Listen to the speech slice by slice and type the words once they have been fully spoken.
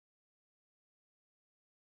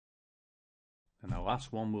And the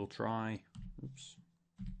last one we'll try, oops,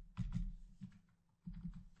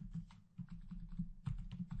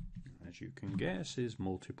 as you can guess, is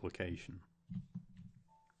multiplication.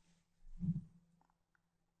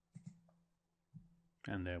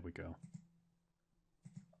 And there we go.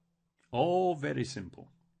 All very simple.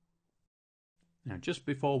 Now, just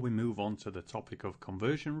before we move on to the topic of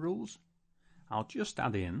conversion rules, I'll just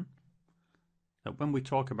add in that when we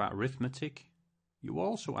talk about arithmetic, you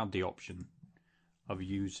also have the option of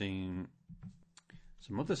using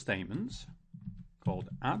some other statements called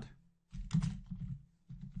add,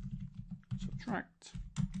 subtract,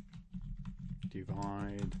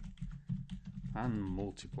 divide, and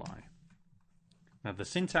multiply. Now, the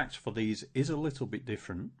syntax for these is a little bit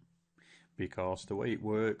different because the way it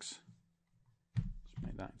works, let's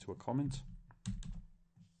make that into a comment,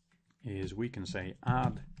 is we can say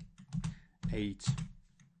add 8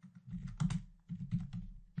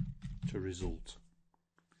 to result.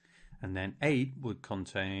 And then 8 would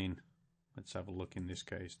contain, let's have a look in this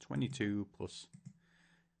case, 22 plus,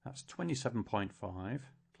 that's 27.5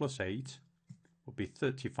 plus 8 would be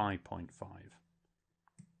 35.5.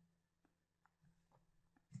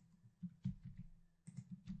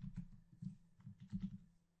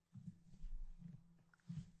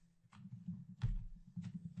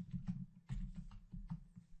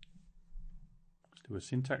 Let's do a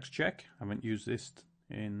syntax check. I haven't used this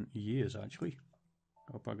in years actually.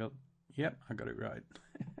 Hope I got, yep, I got it right.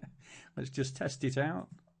 Let's just test it out.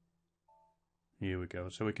 Here we go.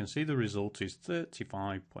 So we can see the result is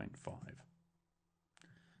 35.5.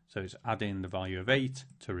 So it's adding the value of 8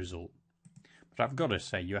 to result. But I've got to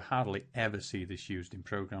say, you hardly ever see this used in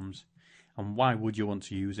programs. And why would you want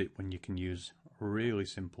to use it when you can use really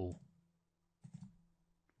simple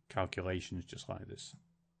calculations just like this?